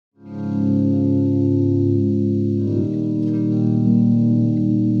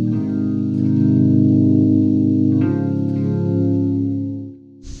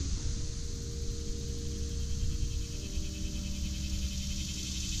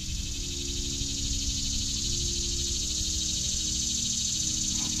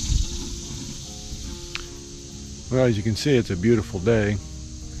Well, as you can see, it's a beautiful day.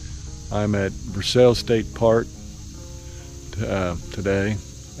 I'm at Versailles State Park today.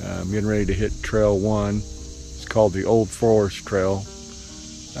 I'm getting ready to hit Trail 1. It's called the Old Forest Trail.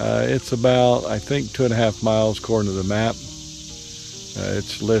 It's about, I think, 2.5 miles according to the map.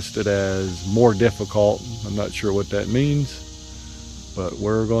 It's listed as more difficult. I'm not sure what that means, but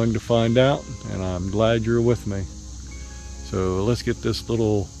we're going to find out, and I'm glad you're with me. So let's get this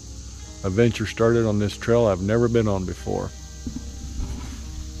little adventure started on this trail I've never been on before.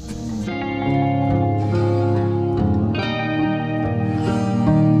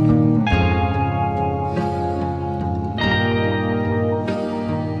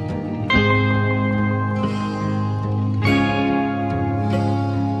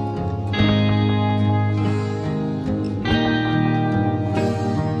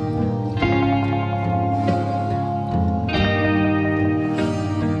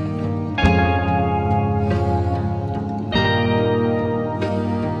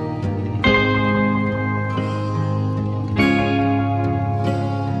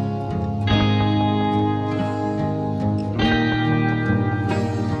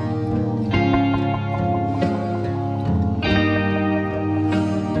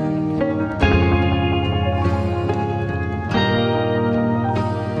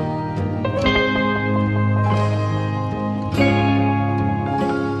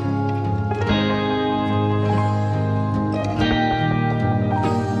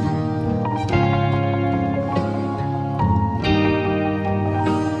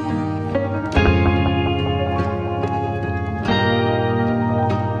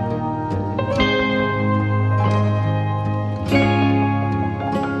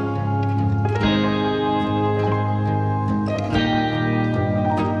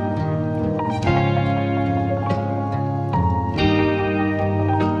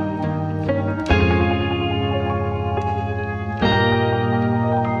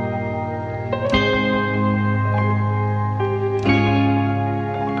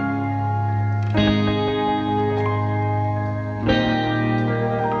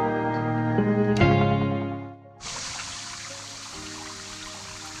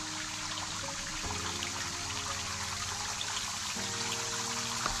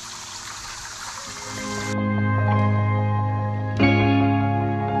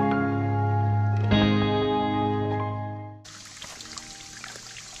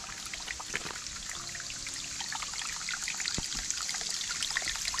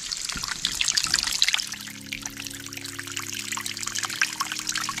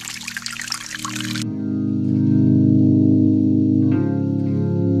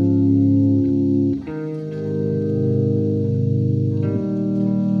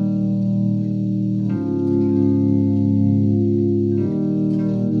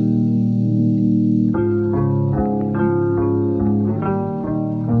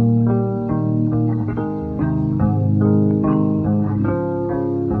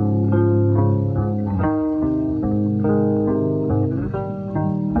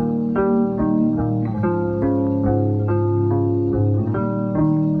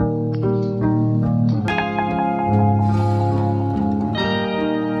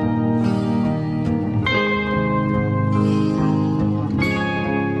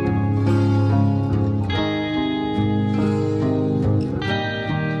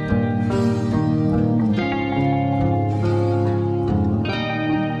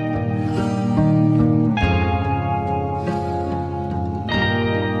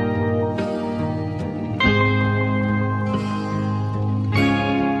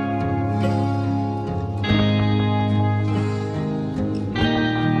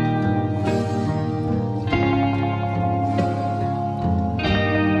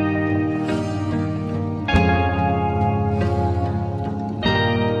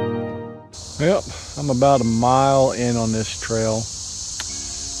 Yep, I'm about a mile in on this trail.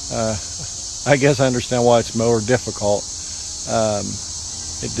 I guess I understand why it's more difficult.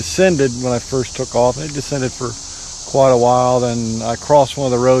 It descended when I first took off. It descended for quite a while. Then I crossed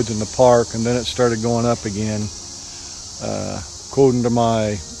one of the roads in the park, and then it started going up again. According to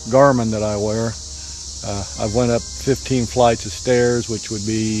my Garmin that I wear, I went up 15 flights of stairs, which would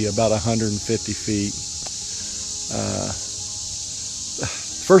be about 150 feet.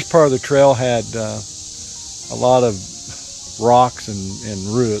 First part of the trail had a lot of rocks and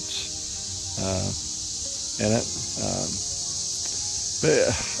roots in it, but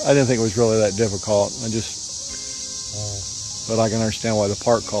I didn't think it was really that difficult. But I can understand why the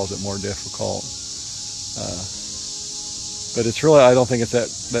park calls it more difficult. But it's really, I don't think it's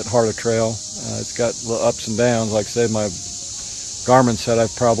that hard a trail. It's got little ups and downs. Like I said, my Garmin said I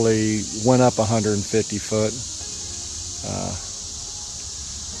probably went up 150 foot.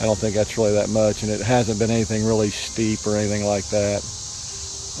 I don't think that's really that much, and it hasn't been anything really steep or anything like that.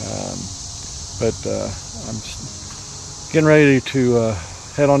 I'm getting ready to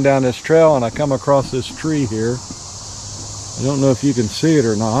head on down this trail, and I come across this tree here. I don't know if you can see it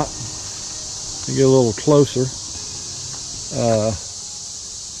or not. Let me get a little closer.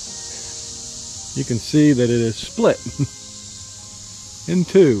 You can see that it is split in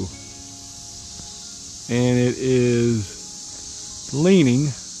two, and it is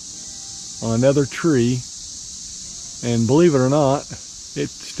leaning on another tree, and believe it or not, it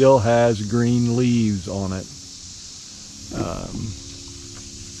still has green leaves on it.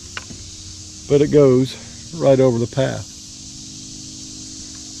 But it goes right over the path.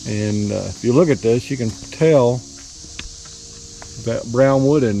 And if you look at this, you can tell that brown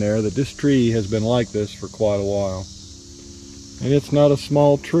wood in there that this tree has been like this for quite a while. And it's not a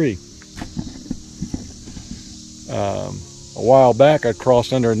small tree. A while back I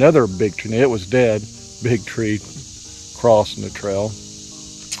crossed under another big tree. It was dead. Big tree crossing the trail.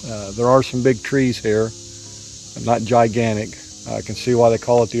 There are some big trees here, not gigantic. I can see why they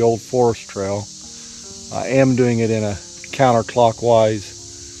call it the Old Forest Trail. I am doing it in a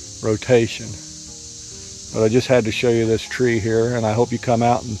counterclockwise rotation. But I just had to show you this tree here, and I hope you come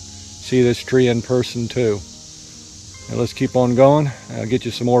out and see this tree in person too. And let's keep on going. I'll get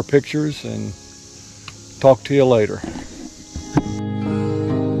you some more pictures and talk to you later.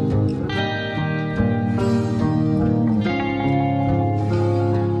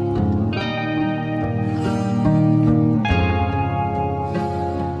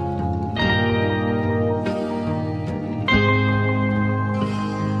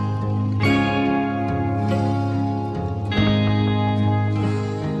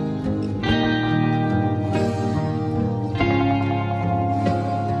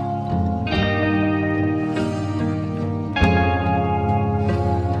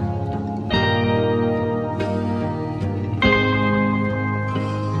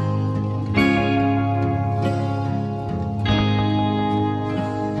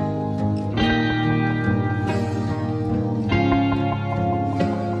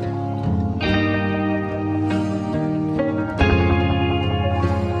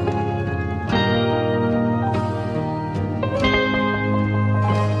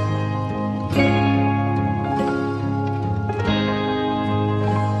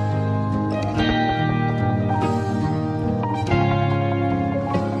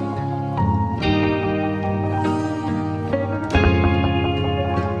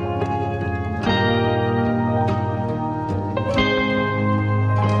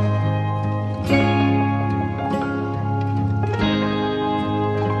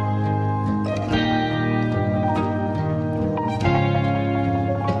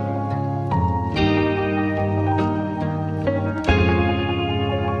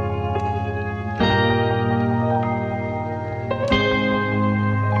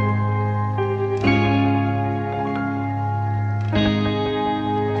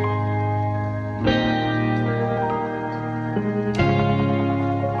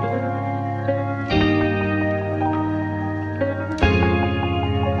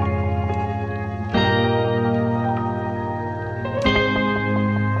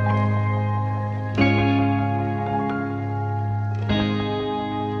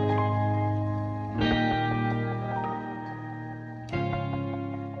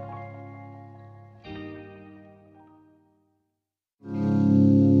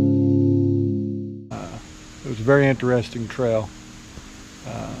 It was a very interesting trail.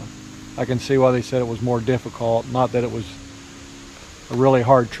 I can see why they said it was more difficult. Not that it was a really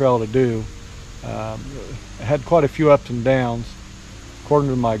hard trail to do. It had quite a few ups and downs. According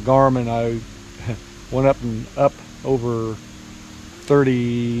to my Garmin, I went up over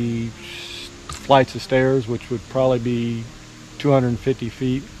 30 flights of stairs, which would probably be 250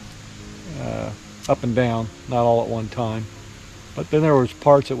 feet up and down, not all at one time. But then there was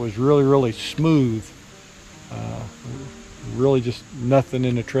parts that was really smooth. Really just nothing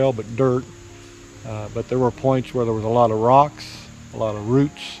in the trail but dirt. But there were points where there was a lot of rocks, a lot of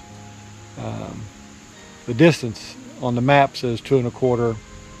roots. The distance on the map says 2¼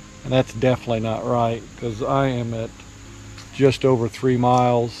 and that's definitely not right, because I am at just over 3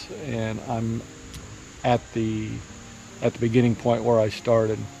 miles and I'm at the beginning point where I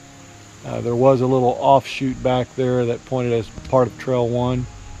started. There was a little offshoot back there that pointed as part of Trail 1,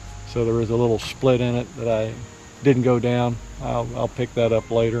 so there was a little split in it that I didn't go down. I'll pick that up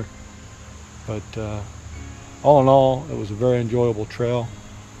later. But all in all, it was a very enjoyable trail.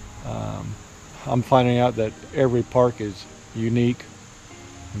 I'm finding out that every park is unique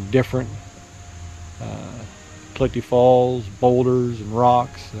and different. plenty falls, boulders, and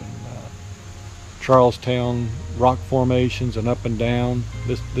rocks, and Charlestown rock formations and up and down.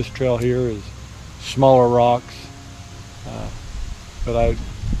 This trail here is smaller rocks, but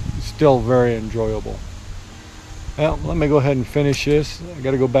still very enjoyable. Well, let me go ahead and finish this. I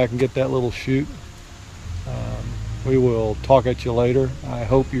got to go back and get that little chute. We will talk at you later. I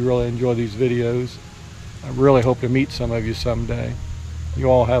hope you really enjoy these videos. I really hope to meet some of you someday. You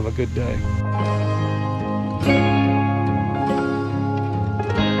all have a good day.